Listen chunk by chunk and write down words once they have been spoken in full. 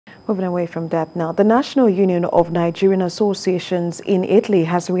Moving away from that now, the National Union of Nigerian Associations in Italy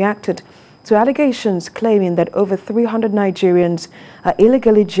has reacted to allegations claiming that over 300 Nigerians are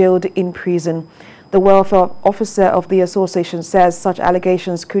illegally jailed in prison. The welfare officer of the association says such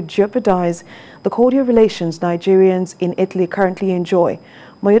allegations could jeopardize the cordial relations Nigerians in Italy currently enjoy.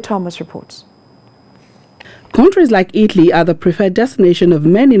 Moya Thomas reports. Countries like Italy are the preferred destination of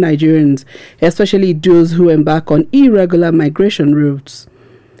many Nigerians, especially those who embark on irregular migration routes.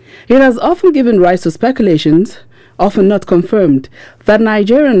 It has often given rise to speculations, often not confirmed, that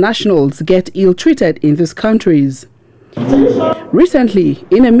Nigerian nationals get ill-treated in these countries. Recently,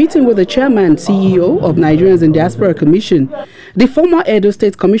 in a meeting with the chairman CEO of Nigerians in Diaspora Commission, the former Edo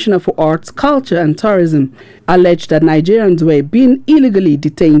State Commissioner for Arts, Culture and Tourism alleged that Nigerians were being illegally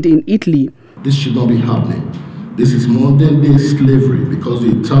detained in Italy. This should not be happening. This is modern-day slavery because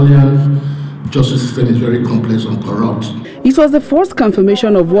the Italian justice system is very complex and corrupt. It was the first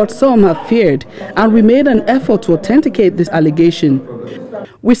confirmation of what some have feared, and we made an effort to authenticate this allegation.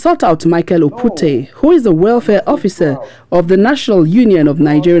 We sought out Michael Opute, who is the welfare officer of the National Union of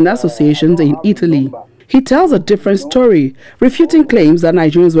Nigerian Associations in Italy. He tells a different story, refuting claims that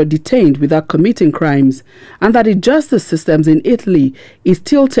Nigerians were detained without committing crimes, and that the justice systems in Italy is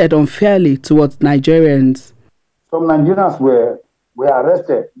tilted unfairly towards Nigerians. Some Nigerians were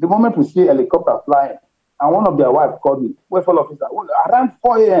arrested. The moment we see a helicopter flying, and one of their wives called me, welfare officer, around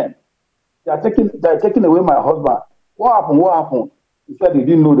 4 a.m. They are taking away my husband. What happened? What happened? He said he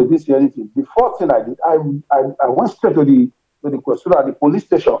didn't know, they didn't see anything. The first thing I did, I went straight to the Questura, the police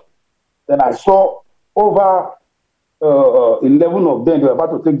station. Then I saw over 11 of them. They were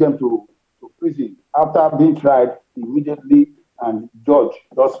about to take them to prison after being tried immediately, and judge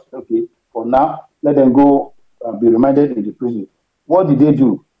just, okay, for now, let them go be remanded in the prison. What did they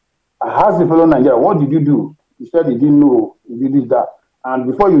do? I asked the fellow Nigeria, what did you do? He said he didn't know, he did that. And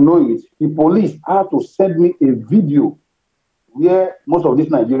before you know it, the police had to send me a video where most of these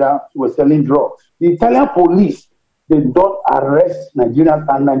Nigerians were selling drugs. The Italian police, they don't arrest Nigerians,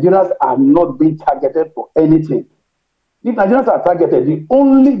 and Nigerians are not being targeted for anything. If Nigerians are targeted,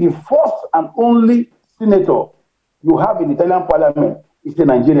 the first and only senator you have in the Italian parliament is a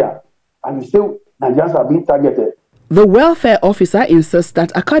Nigerian. And you say Nigerians are being targeted. The welfare officer insists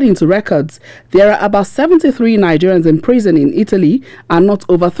that according to records, there are about 73 Nigerians in prison in Italy and not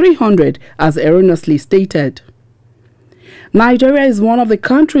over 300 as erroneously stated. Nigeria is one of the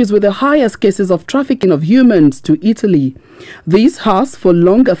countries with the highest cases of trafficking of humans to Italy. This has for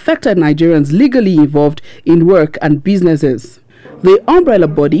long affected Nigerians legally involved in work and businesses. The umbrella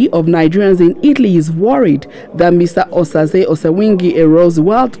body of Nigerians in Italy is worried that Mr. Osaze Osawingi Ero's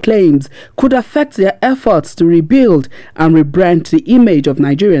wild claims could affect their efforts to rebuild and rebrand the image of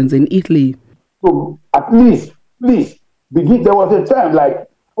Nigerians in Italy. So at least, please, there was a time like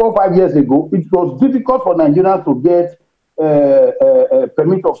 4 or 5 years ago, it was difficult for Nigerians to get a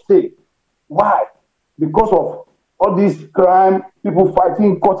permit of stay. Why? Because of all this crime, people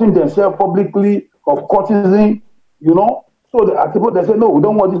fighting, cutting themselves publicly, of courtesan, you know. So they say, no, we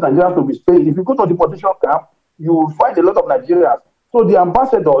don't want these Nigerians to be staying. If you go to the deportation camp, you will find a lot of Nigerians. So the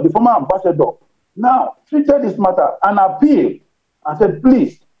ambassador, the former ambassador, now treated this matter and appealed and said,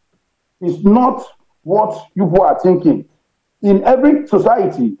 please, it's not what you people are thinking. In every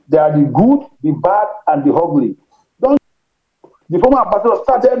society, there are the good, the bad, and the ugly. The former ambassador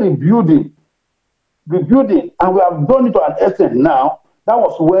started rebuilding, and we have done it to an extent now. That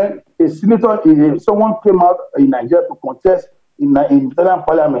was when a senator, someone came out in Nigeria to contest in the Italian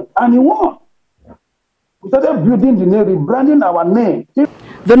parliament, and he won. We started building the name, rebranding our name.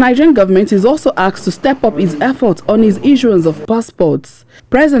 The Nigerian government is also asked to step up its efforts on its issuance of passports.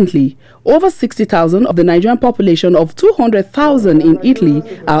 Presently, over 60,000 of the Nigerian population of 200,000 in Italy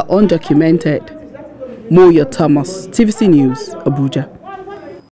are undocumented. Moya Thomas, TVC News, Abuja.